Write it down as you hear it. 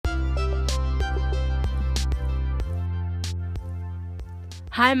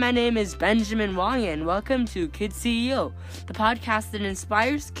Hi, my name is Benjamin Wang, and welcome to Kid CEO, the podcast that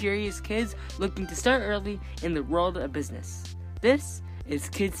inspires curious kids looking to start early in the world of business. This is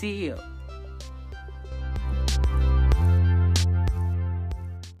Kid CEO.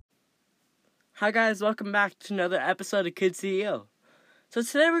 Hi guys, welcome back to another episode of Kid CEO. So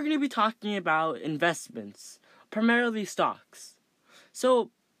today we're going to be talking about investments, primarily stocks. So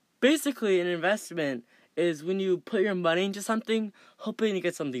basically an investment is when you put your money into something, hoping to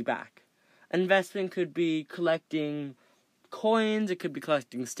get something back. An investment could be collecting coins, it could be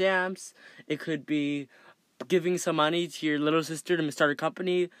collecting stamps, it could be giving some money to your little sister to start a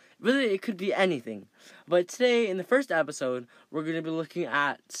company. Really, it could be anything. But today, in the first episode, we're going to be looking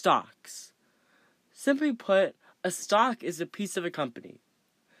at stocks. Simply put, a stock is a piece of a company.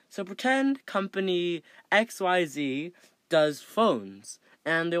 So pretend company XYZ does phones,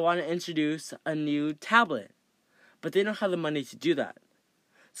 and they want to introduce a new tablet, but they don't have the money to do that.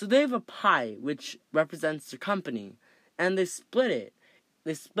 So they have a pie, which represents their company, and they split it.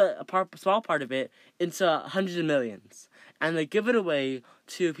 They split a small part of it into hundreds of millions, and they give it away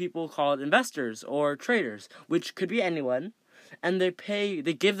to people called investors or traders, which could be anyone, and they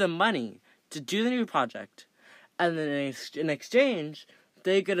give them money to do the new project, and then in exchange,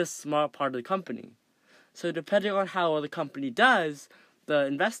 they get a small part of the company. So depending on how well the company does, the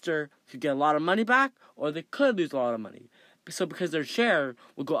investor could get a lot of money back, or they could lose a lot of money. So because their share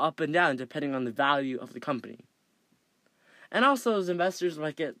will go up and down depending on the value of the company. And also, those investors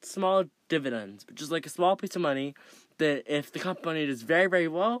might get small dividends, which is like a small piece of money that if the company does very, very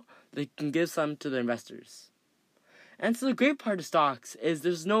well, they can give some to the investors. And so the great part of stocks is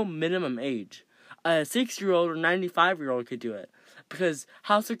there's no minimum age. A 6-year-old or 95-year-old could do it. Because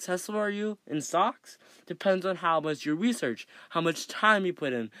how successful are you in stocks depends on how much you research, how much time you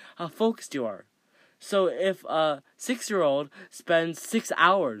put in, how focused you are. So if a 6-year-old spends 6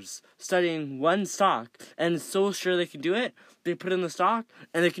 hours studying one stock and is so sure they can do it, they put in the stock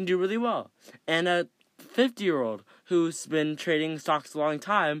and they can do really well. And a 50-year-old who's been trading stocks a long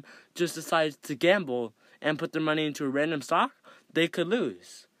time just decides to gamble and put their money into a random stock, they could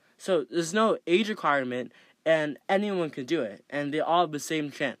lose. So there's no age requirement, and anyone can do it, and they all have the same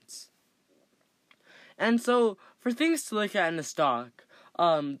chance. And so, for things to look at in a stock,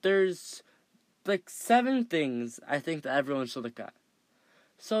 there's like 7 things I think that everyone should look at.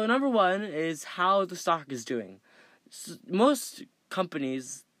 So number 1 is how the stock is doing. So most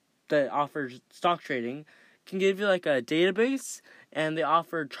companies that offer stock trading can give you like a database, and they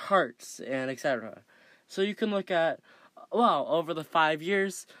offer charts and etc. So you can look at, well, over the 5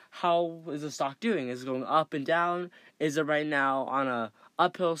 years, how is the stock doing? Is it going up and down? Is it right now on a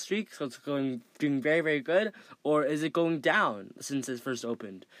uphill streak, so it's doing very, very good? Or is it going down since it first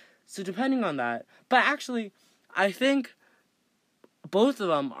opened? So depending on that, but actually, I think both of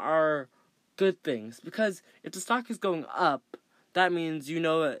them are good things, because if the stock is going up, that means you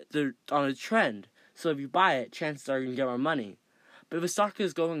know that they're on a trend. So if you buy it, chances are you're going to get more money. But if the stock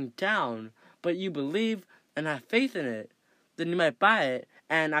is going down, but you believe and have faith in it, then you might buy it,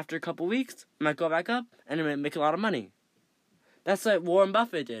 and after a couple weeks, it might go back up, and it might make a lot of money. That's what Warren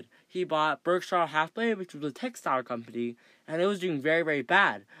Buffett did. He bought Berkshire Hathaway, which was a textile company, and it was doing very, very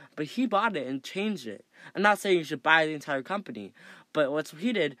bad. But he bought it and changed it. I'm not saying you should buy the entire company, but what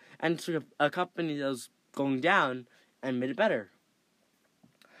he did, and sort of a company that was going down, and made it better.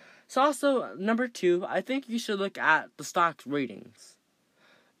 So also, number 2, I think you should look at the stock's ratings.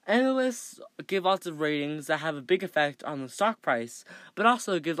 Analysts give lots of ratings that have a big effect on the stock price, but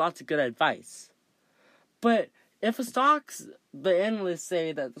also give lots of good advice. But if the analysts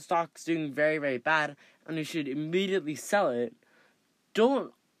say that the stock's doing very, very bad and you should immediately sell it,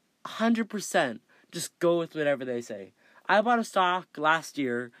 don't 100% just go with whatever they say. I bought a stock last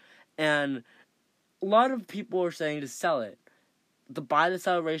year, and a lot of people were saying to sell it. The buy to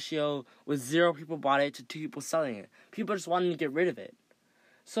sell ratio was 0 people bought it to 2 people selling it. People just wanted to get rid of it.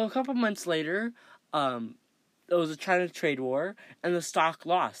 So a couple months later, there was a China trade war, and the stock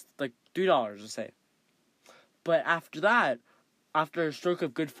lost, like $3, let's say. But after that, after a stroke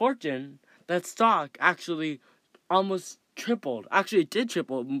of good fortune, that stock actually almost tripled. Actually, it did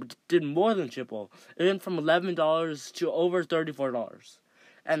triple, did more than triple. It went from $11 to over $34.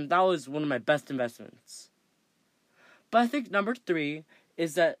 And that was one of my best investments. But I think number 3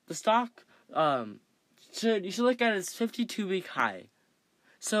 is that the stock, you should look at its 52-week high.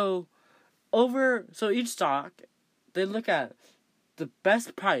 So each stock, they look at the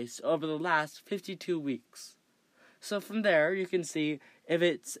best price over the last 52 weeks. So from there, you can see if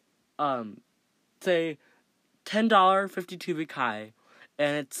it's, say, $10 52-week high,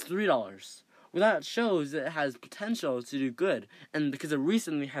 and it's $3. Well, that shows that it has potential to do good, and because it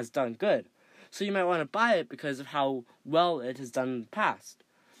recently has done good. So you might want to buy it because of how well it has done in the past.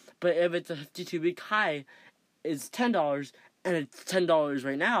 But if it's a 52-week high, it's $10, and it's $10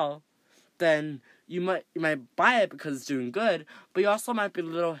 right now, then you might buy it because it's doing good, but you also might be a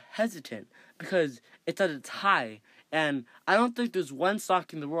little hesitant because it's at its high. And I don't think there's one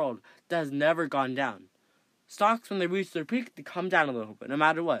stock in the world that has never gone down. Stocks, when they reach their peak, they come down a little bit, no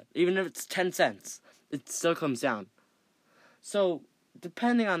matter what. Even if it's 10 cents, it still comes down. So,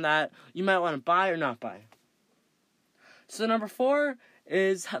 depending on that, you might want to buy or not buy. So, number 4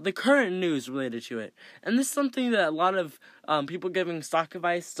 is the current news related to it. And this is something that a lot of people giving stock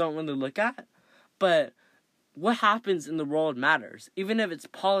advice don't really look at. But what happens in the world matters. Even if it's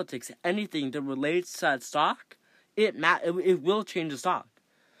politics, anything that relates to that stock, it will change the stock.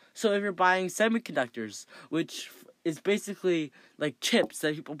 So if you're buying semiconductors, which is basically like chips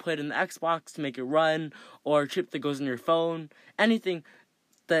that people put in the Xbox to make it run, or a chip that goes in your phone, anything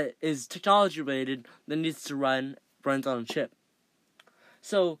that is technology related that needs to runs on a chip.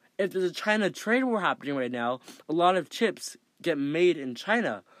 So if there's a China trade war happening right now, a lot of chips get made in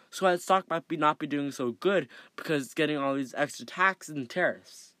China. So that stock might not be doing so good because it's getting all these extra taxes and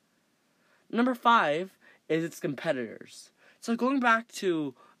tariffs. Number 5 is its competitors. So going back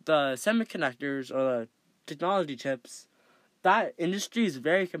to the semiconductors or the technology chips, that industry is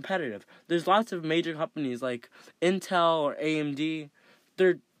very competitive. There's lots of major companies like Intel or AMD.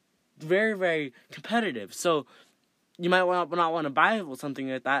 They're very, very competitive. So you might not want to buy something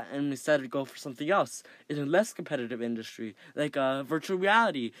like that and instead go for something else in a less competitive industry, like a virtual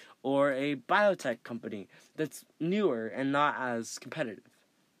reality or a biotech company that's newer and not as competitive.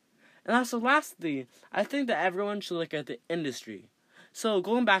 And also, lastly, I think that everyone should look at the industry. So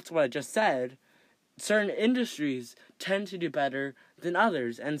going back to what I just said, certain industries tend to do better than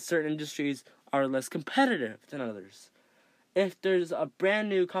others, and certain industries are less competitive than others. If there's a brand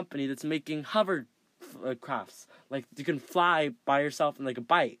new company that's making hovercrafts, like you can fly by yourself in like a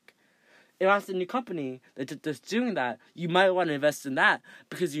bike, if that's a new company that's doing that, you might want to invest in that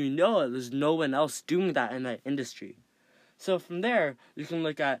because you know there's no one else doing that in that industry. So from there, you can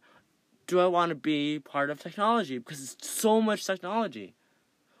look at, do I want to be part of technology because it's so much technology?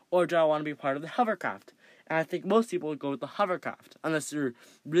 Or do I want to be part of the hovercraft? And I think most people would go with the hovercraft, unless you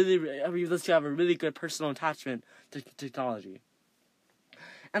have a really good personal attachment to technology.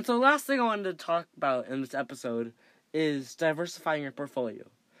 And so the last thing I wanted to talk about in this episode is diversifying your portfolio.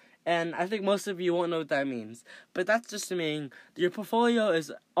 And I think most of you won't know what that means, but that's just to mean that your portfolio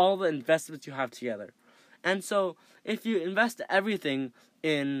is all the investments you have together. And so if you invest everything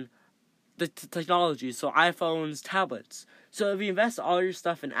in the technology, so iPhones, tablets. So if you invest all your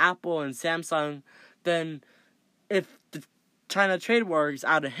stuff in Apple and Samsung, then if the China trade war is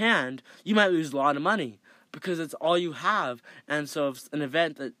out of hand, you might lose a lot of money because it's all you have. And so if an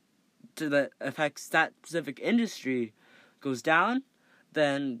event that affects that specific industry goes down,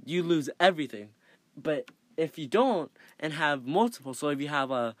 then you lose everything. But if you don't and have multiple, so if you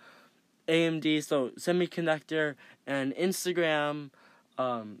have a AMD, so semiconductor and Instagram,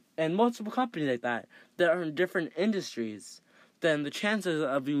 and multiple companies like that are in different industries, then the chances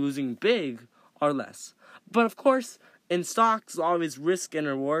of you losing big are less. But of course, in stocks, there's always risk and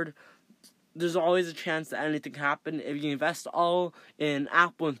reward. There's always a chance that anything can happen. If you invest all in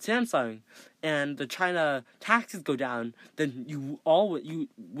Apple and Samsung, and the China taxes go down, then you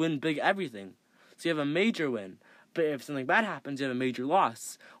win big everything. So you have a major win. But if something bad happens, you have a major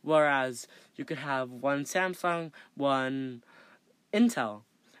loss. Whereas you could have one Samsung, one Intel,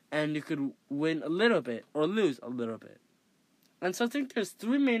 and you could win a little bit or lose a little bit. And so I think there's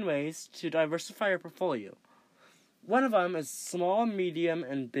 3 main ways to diversify your portfolio. One of them is small, medium,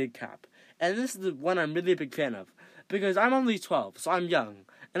 and big cap. And this is the one I'm really a big fan of because I'm only 12, so I'm young.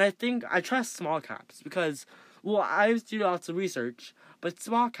 And I think I trust small caps because, well, I do lots of research, but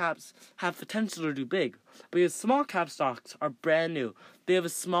small caps have potential to do big because small cap stocks are brand new. They have the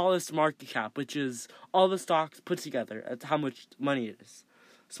smallest market cap, which is all the stocks put together at how much money it is.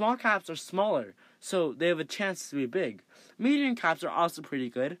 Small caps are smaller, so they have a chance to be big. Medium caps are also pretty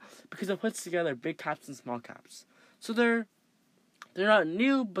good because it puts together big caps and small caps. So they're not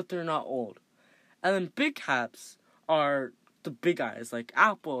new, but they're not old. And then big caps are the big guys like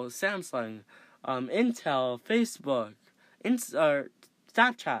Apple, Samsung, Intel, Facebook,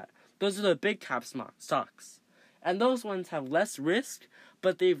 Snapchat. Those are the big cap stocks. And those ones have less risk,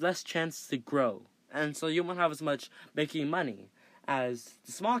 but they have less chance to grow. And so you won't have as much making money. As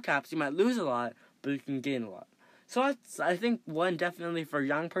the small caps, you might lose a lot, but you can gain a lot. So I think one definitely for a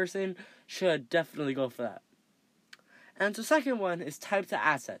young person should definitely go for that. And the second one is types of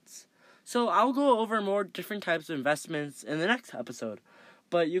assets. So I'll go over more different types of investments in the next episode.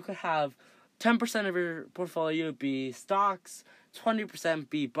 But you could have 10% of your portfolio be stocks, 20%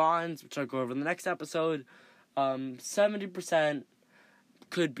 be bonds, which I'll go over in the next episode. 70%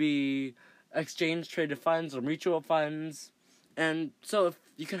 could be exchange traded funds or mutual funds. And so if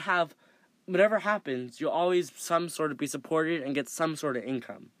you can have whatever happens, you'll always some sort of be supported and get some sort of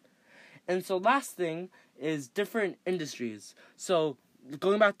income. And so last thing is different industries. So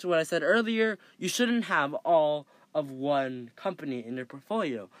going back to what I said earlier, you shouldn't have all of one company in your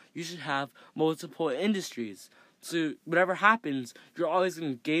portfolio. You should have multiple industries. So whatever happens, you're always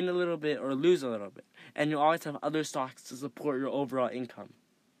going to gain a little bit or lose a little bit. And you'll always have other stocks to support your overall income.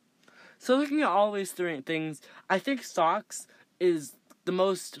 So looking at all these three things, I think stocks is the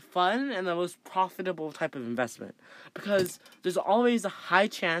most fun and the most profitable type of investment. Because there's always a high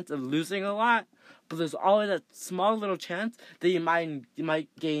chance of losing a lot, but there's always that small little chance that you might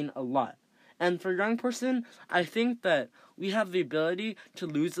gain a lot. And for a young person, I think that we have the ability to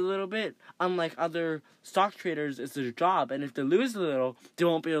lose a little bit. Unlike other stock traders, it's their job. And if they lose a little, they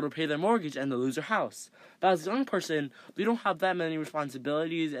won't be able to pay their mortgage and they'll lose their house. But as a young person, we don't have that many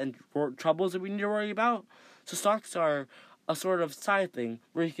responsibilities and troubles that we need to worry about. So stocks are a sort of side thing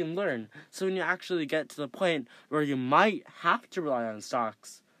where you can learn. So when you actually get to the point where you might have to rely on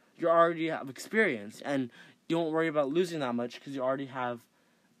stocks, you already have experience. And you won't worry about losing that much because you already have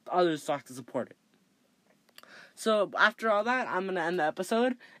other stocks to support it. So after all that, I'm going to end the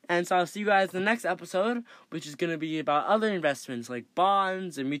episode, and so I'll see you guys in the next episode, which is going to be about other investments like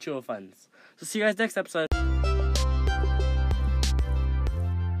bonds and mutual funds. So see you guys next episode.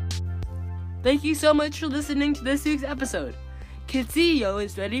 Thank you so much for listening to this week's episode. Kid CEO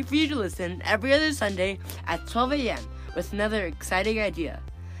is ready for you to listen every other Sunday at 12 a.m. with another exciting idea.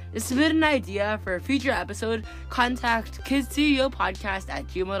 To submit an idea for a future episode, contact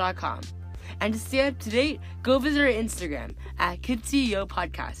kidsceopodcast@gmail.com. And to stay up to date, go visit our Instagram at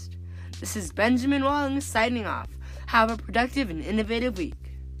kidsceopodcast. This is Benjamin Wong signing off. Have a productive and innovative week.